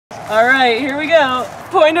All right, here we go.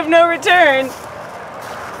 Point of no return.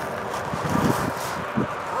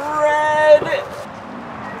 Red.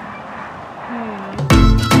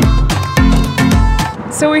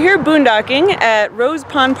 So we're here boondocking at Rose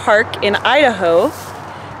Pond Park in Idaho,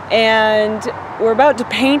 and we're about to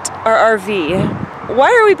paint our RV. Why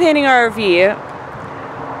are we painting our RV?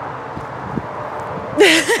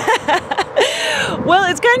 Well,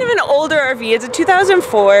 it's kind of an older RV. It's a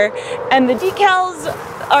 2004, and the decals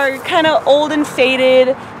are kind of old and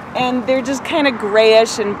faded, and they're just kind of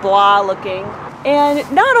grayish and blah looking. And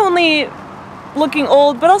not only looking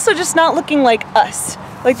old, but also just not looking like us.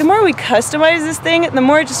 Like, the more we customize this thing, the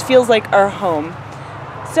more it just feels like our home.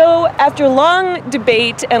 So after long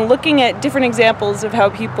debate and looking at different examples of how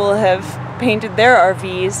people have painted their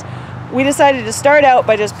RVs, we decided to start out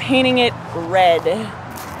by just painting it red.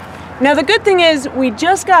 Now the good thing is we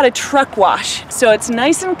just got a truck wash, so it's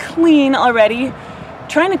nice and clean already.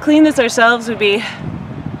 Trying to clean this ourselves would be,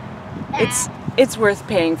 it's worth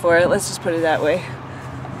paying for it, let's just put it that way.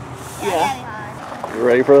 Yeah. You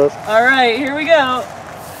ready for this? All right, here we go.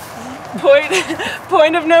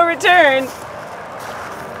 Point of no return.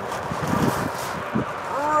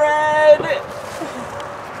 Red.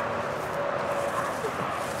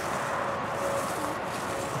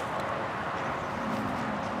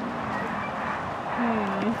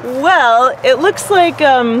 Well, it looks like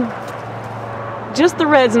just the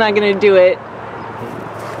red's not gonna do it.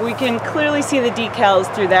 We can clearly see the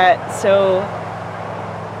decals through that, so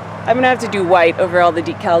I'm gonna have to do white over all the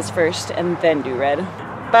decals first and then do red.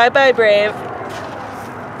 Bye bye, Brave.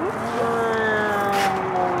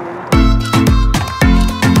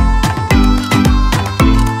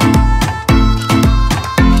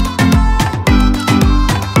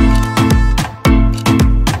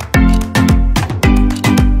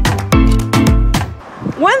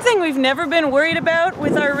 One thing we've never been worried about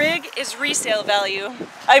with our rig is resale value.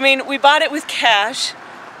 I mean, we bought it with cash,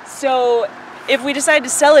 so if we decide to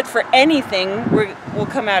sell it for anything, we'll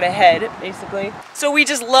come out ahead, basically. So we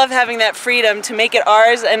just love having that freedom to make it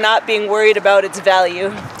ours and not being worried about its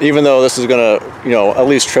value. Even though this is gonna, you know, at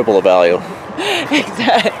least triple the value.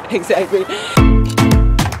 Exactly.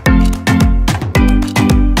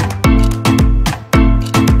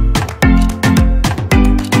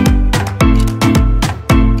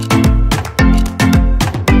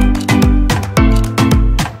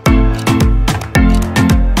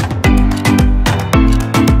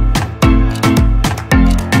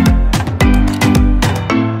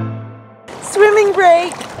 Swimming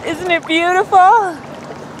break! Isn't it beautiful?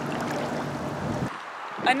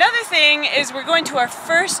 Another thing is we're going to our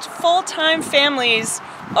first full-time family's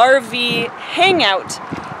RV hangout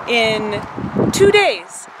in 2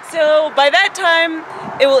 days. So by that time,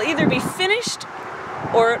 it will either be finished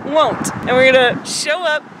or it won't. And we're gonna show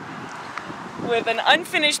up with an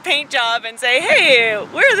unfinished paint job and say, hey,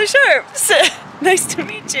 we're the Sharps. Nice to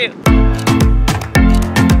meet you.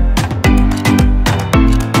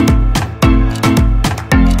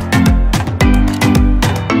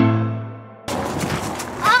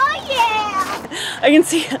 I can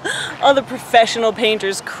see all the professional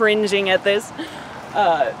painters cringing at this.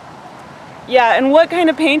 Yeah, and what kind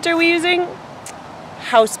of paint are we using?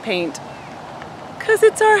 House paint. 'Cause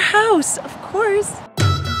it's our house, of course.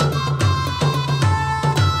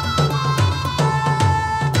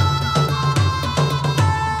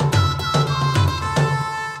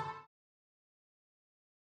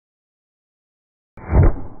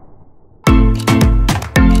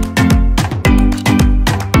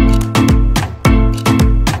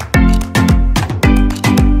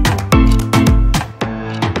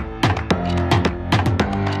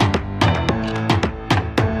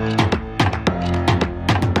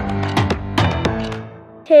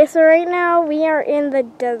 Okay, so right now we are in the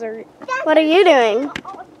desert. What are you doing?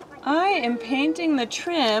 I am painting the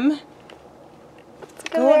trim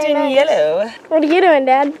Very golden nice. yellow. What are you doing,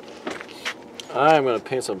 Dad? I'm gonna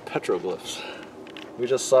paint some petroglyphs. We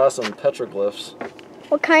just saw some petroglyphs.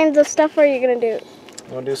 What kinds of stuff are you gonna do?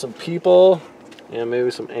 I'm gonna do some people and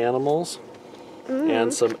maybe some animals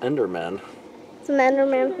and some Endermen. Some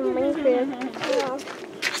Enderman from Minecraft. Yeah. I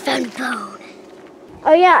found bone.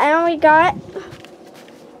 Oh yeah, and we got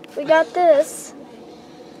this.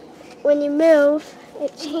 When you move,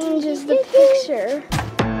 it changes the picture.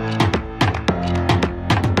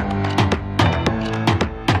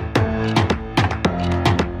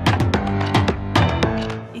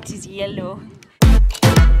 It is yellow.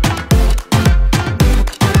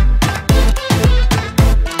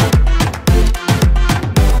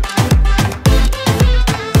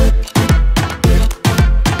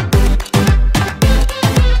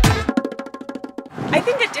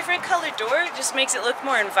 different colored door just makes it look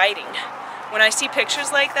more inviting. When I see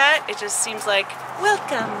pictures like that, it just seems like,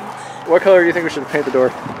 welcome. What color do you think we should paint the door?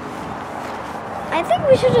 I think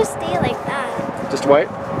we should just stay like that. Just white?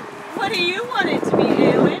 What do you want it to be,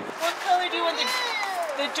 Eowyn? What color do you want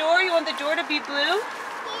the door? You want the door to be blue?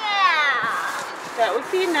 Yeah. That would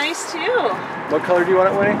be nice too. What color do you want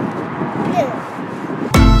it, Winnie? Blue.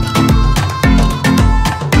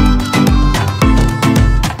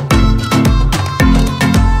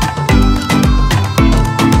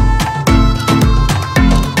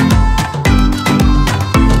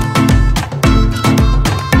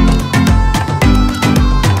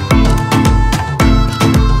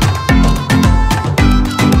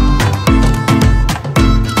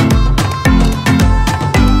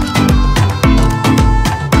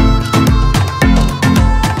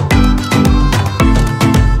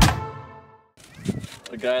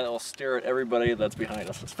 A guy that will stare at everybody that's behind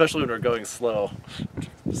us, especially when we're going slow.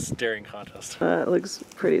 Staring contest. That looks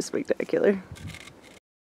pretty spectacular.